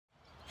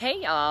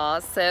Hey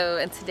y'all, so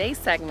in today's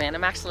segment,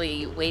 I'm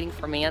actually waiting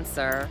for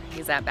Manser.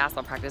 He's at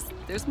basketball practice.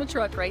 There's my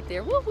truck right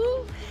there,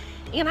 woohoo!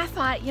 And I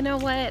thought, you know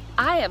what?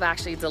 I have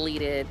actually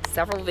deleted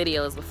several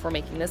videos before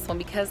making this one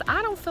because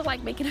I don't feel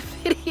like making a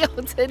video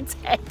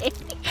today.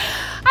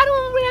 I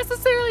don't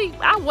necessarily,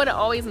 I want to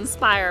always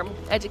inspire,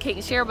 educate,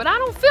 and share, but I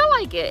don't feel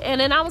like it. And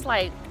then I was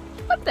like,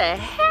 what the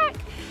heck?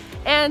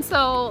 And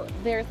so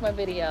there's my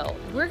video.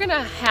 We're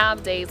gonna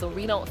have days where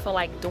we don't feel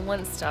like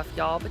doing stuff,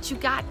 y'all, but you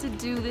got to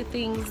do the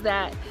things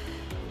that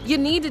you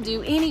need to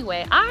do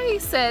anyway. I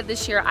said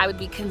this year I would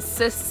be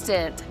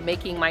consistent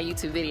making my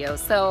YouTube videos.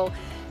 So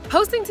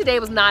posting today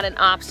was not an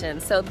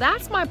option. So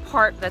that's my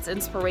part that's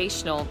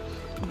inspirational.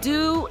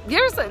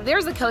 There's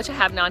a coach I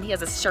have now and he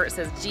has a shirt that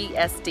says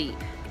GSD,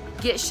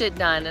 get shit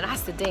done. And I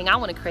said, dang, I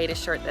wanna create a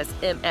shirt that's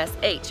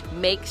MSH,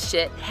 make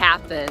shit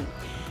happen.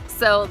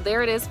 So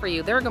there it is for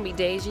you. There are gonna be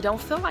days you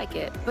don't feel like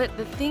it, but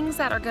the things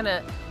that are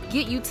gonna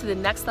get you to the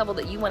next level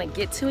that you wanna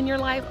get to in your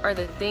life are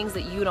the things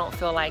that you don't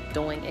feel like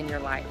doing in your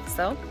life.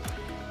 So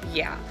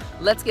yeah,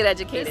 let's get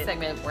educated. This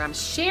segment where I'm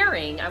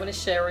sharing, I'm gonna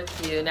share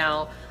with you.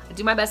 Now, I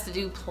do my best to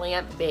do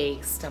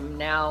plant-based. I'm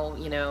now,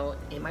 you know,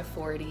 in my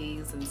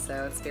 40s, and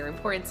so it's very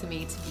important to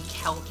me to be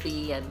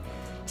healthy and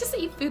just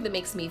eat food that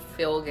makes me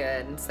feel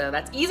good. And so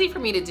that's easy for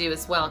me to do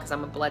as well because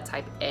I'm a blood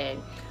type A.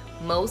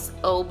 Most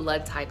O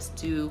blood types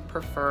do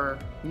prefer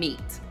meat.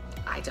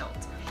 I don't.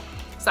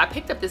 So I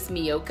picked up this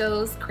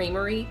Miyoko's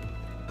Creamery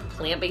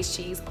plant-based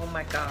cheese. Oh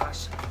my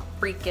gosh,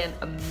 freaking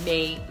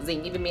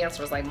amazing. Even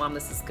Manser was like, Mom,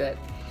 this is good.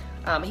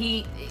 I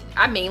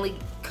mainly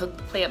cook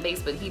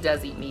plant-based, but he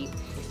does eat meat.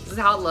 This is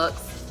how it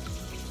looks.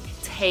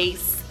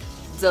 Tastes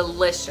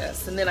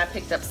delicious. And then I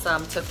picked up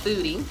some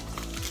Tafudi.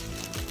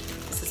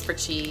 This is for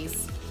Cheez.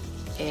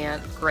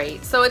 And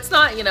great. So it's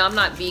not, you know, I'm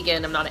not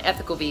vegan, I'm not an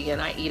ethical vegan.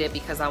 I eat it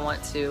because I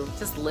want to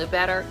just live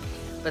better.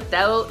 But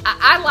though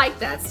I like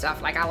that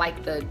stuff. Like I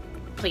like the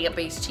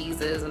plant-based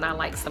cheeses and I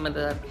like some of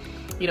the,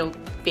 you know,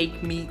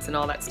 fake meats and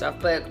all that stuff.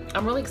 But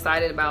I'm really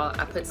excited about,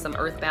 I put some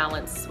Earth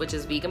Balance, which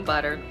is vegan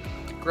butter,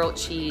 grilled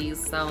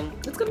cheese. So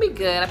it's gonna be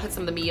good. I put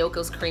some of the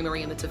Miyoko's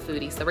Creamery in the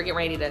Tafudi. So we're getting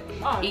ready to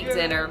eat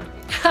dinner.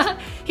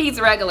 He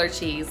eats regular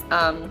cheese.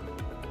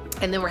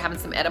 And then we're having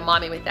some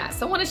edamame with that.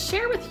 So I wanna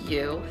share with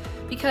you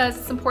because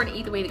it's important to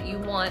eat the way that you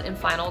want and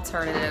find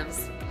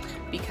alternatives.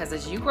 Because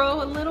as you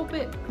grow a little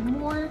bit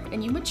more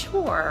and you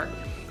mature,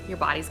 your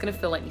body's gonna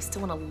feel like you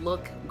still wanna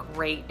look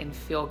great and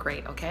feel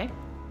great, okay?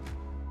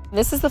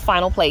 This is the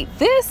final plate.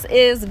 This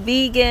is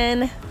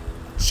vegan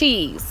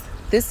cheese.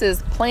 This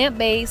is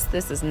plant-based,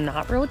 this is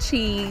not real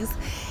cheese,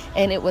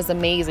 and it was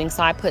amazing.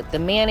 So I put the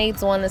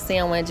mayonnaise on the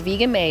sandwich,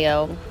 vegan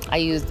mayo, I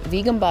used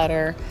vegan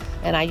butter,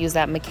 and I used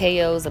that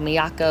Mikayo's and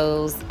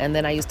Miyoko's, and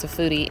then I used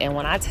Tafudi. And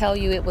when I tell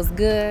you it was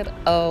good,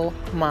 oh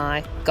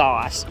my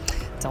gosh.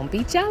 Don't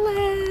be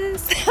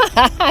jealous.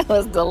 It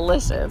was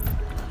delicious.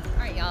 All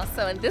right, y'all,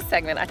 so in this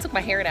segment, I took my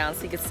hair down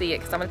so you can see it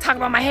because I'm gonna talk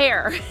about my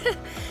hair.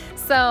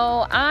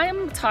 So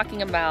I'm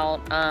talking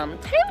about,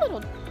 hey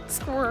little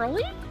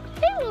squirrely,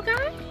 hey little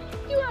guy,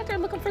 you out there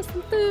looking for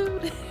some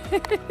food.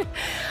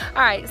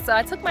 All right, so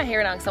I took my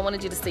hair down because I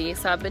wanted you to see.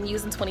 So I've been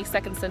using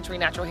 22nd Century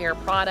Natural Hair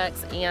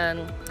products,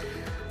 and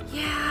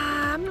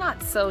yeah, I'm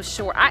not so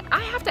sure. I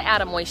have to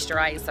add a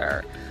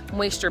moisturizer,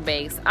 moisture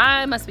base.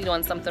 I must be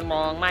doing something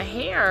wrong. My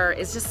hair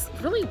is just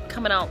really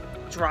coming out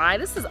dry.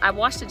 I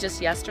washed it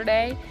just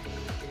yesterday,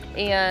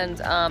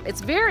 and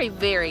it's very,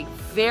 very,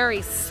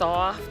 very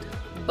soft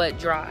but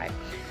dry.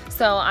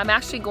 So I'm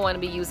actually going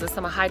to be using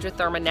some of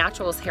Hydrotherma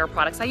Naturals hair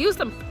products. I used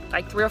them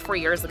like 3 or 4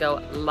 years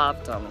ago.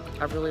 Loved them.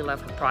 I really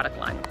love her product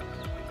line.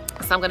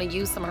 So I'm going to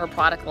use some of her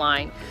product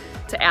line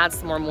to add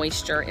some more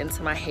moisture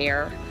into my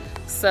hair.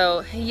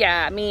 So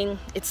yeah, I mean,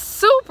 it's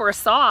super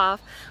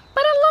soft,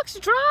 but it looks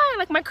dry.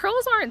 Like my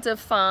curls aren't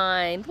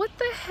defined. What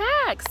the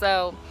heck?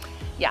 So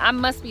yeah, I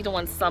must be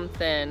doing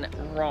something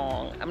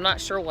wrong. I'm not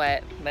sure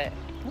what, but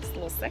looks a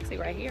little sexy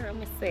right here. Let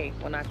me see.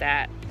 Well, not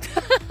that.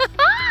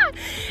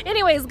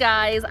 Anyways,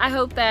 guys, I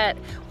hope that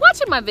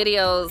watching my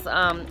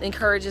videos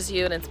encourages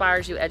you and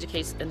inspires you,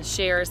 educates and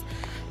shares.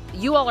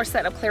 You all are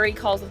setting up clarity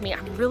calls with me.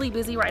 I'm really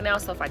busy right now,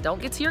 so if I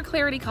don't get to your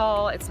clarity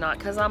call, it's not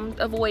because I'm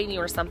avoiding you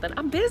or something.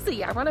 I'm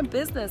busy. I run a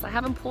business. I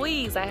have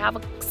employees. I have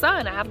a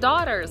son. I have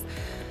daughters.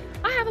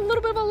 I have a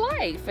little bit of a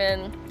life,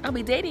 and I'll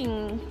be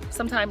dating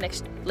sometime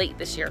late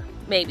this year.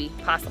 Maybe,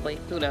 possibly,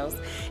 who knows.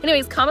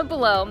 Anyways, comment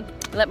below.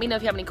 Let me know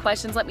if you have any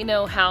questions. Let me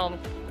know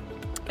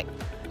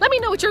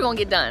what you're gonna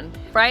get done,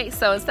 right?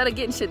 So instead of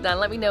getting shit done,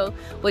 let me know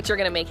what you're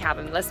gonna make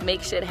happen. Let's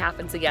make shit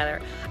happen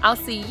together. I'll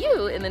see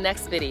you in the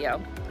next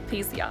video.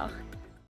 Peace, y'all.